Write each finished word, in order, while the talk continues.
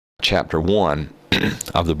Chapter 1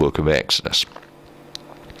 of the book of Exodus.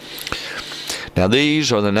 Now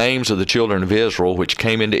these are the names of the children of Israel which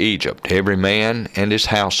came into Egypt. Every man and his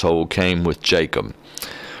household came with Jacob.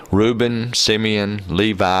 Reuben, Simeon,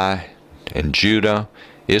 Levi, and Judah,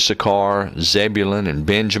 Issachar, Zebulun, and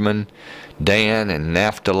Benjamin, Dan, and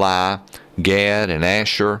Naphtali, Gad, and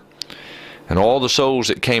Asher. And all the souls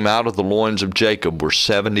that came out of the loins of Jacob were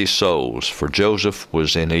 70 souls, for Joseph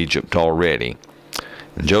was in Egypt already.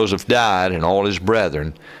 And Joseph died, and all his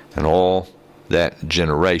brethren, and all that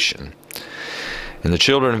generation. And the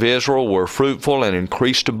children of Israel were fruitful and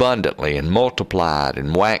increased abundantly, and multiplied,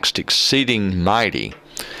 and waxed exceeding mighty,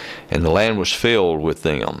 and the land was filled with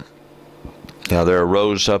them. Now there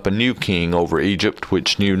arose up a new king over Egypt,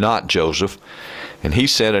 which knew not Joseph, and he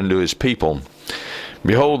said unto his people,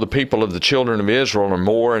 Behold, the people of the children of Israel are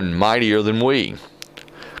more and mightier than we.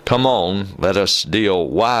 Come on, let us deal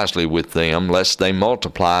wisely with them, lest they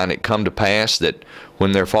multiply, and it come to pass that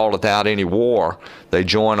when there falleth out any war, they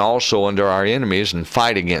join also unto our enemies, and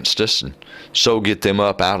fight against us, and so get them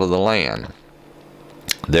up out of the land.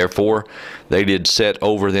 Therefore they did set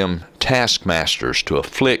over them taskmasters to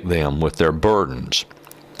afflict them with their burdens.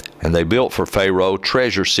 And they built for Pharaoh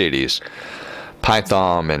treasure cities,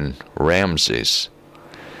 Pithom and Ramses.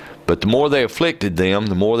 But the more they afflicted them,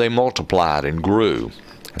 the more they multiplied and grew,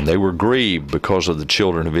 and they were grieved because of the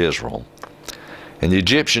children of Israel. And the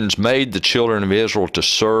Egyptians made the children of Israel to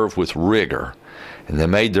serve with rigor, and they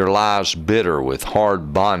made their lives bitter with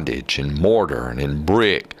hard bondage, in mortar, and in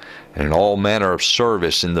brick, and in all manner of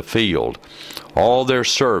service in the field. All their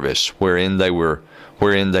service wherein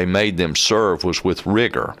they made them serve was with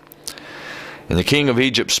rigor. And the king of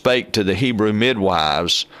Egypt spake to the Hebrew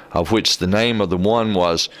midwives, of which the name of the one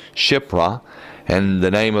was Shiphrah, and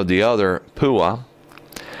the name of the other Puah.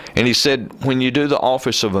 And he said, When you do the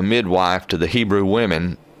office of a midwife to the Hebrew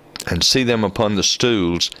women, and see them upon the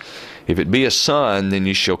stools, if it be a son, then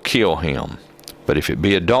you shall kill him. But if it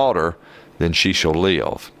be a daughter, then she shall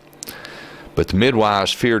live. But the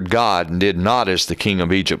midwives feared God, and did not as the king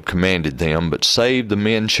of Egypt commanded them, but saved the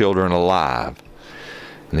men children alive.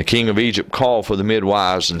 And the king of Egypt called for the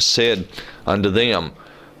midwives, and said unto them,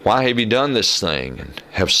 Why have ye done this thing, and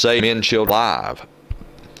have saved men children alive?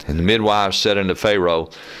 And the midwives said unto Pharaoh,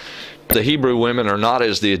 The Hebrew women are not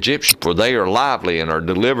as the Egyptians, for they are lively, and are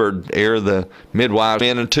delivered ere the midwives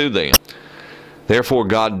men unto them. Therefore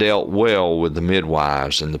God dealt well with the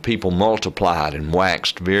midwives, and the people multiplied and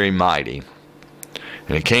waxed very mighty.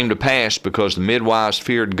 And it came to pass, because the midwives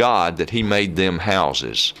feared God, that he made them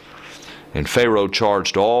houses. And Pharaoh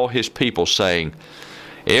charged all his people, saying,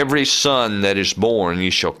 Every son that is born ye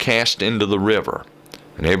shall cast into the river,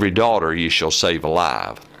 and every daughter ye shall save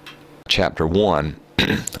alive. Chapter 1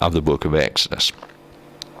 of the book of Exodus.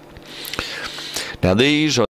 Now these are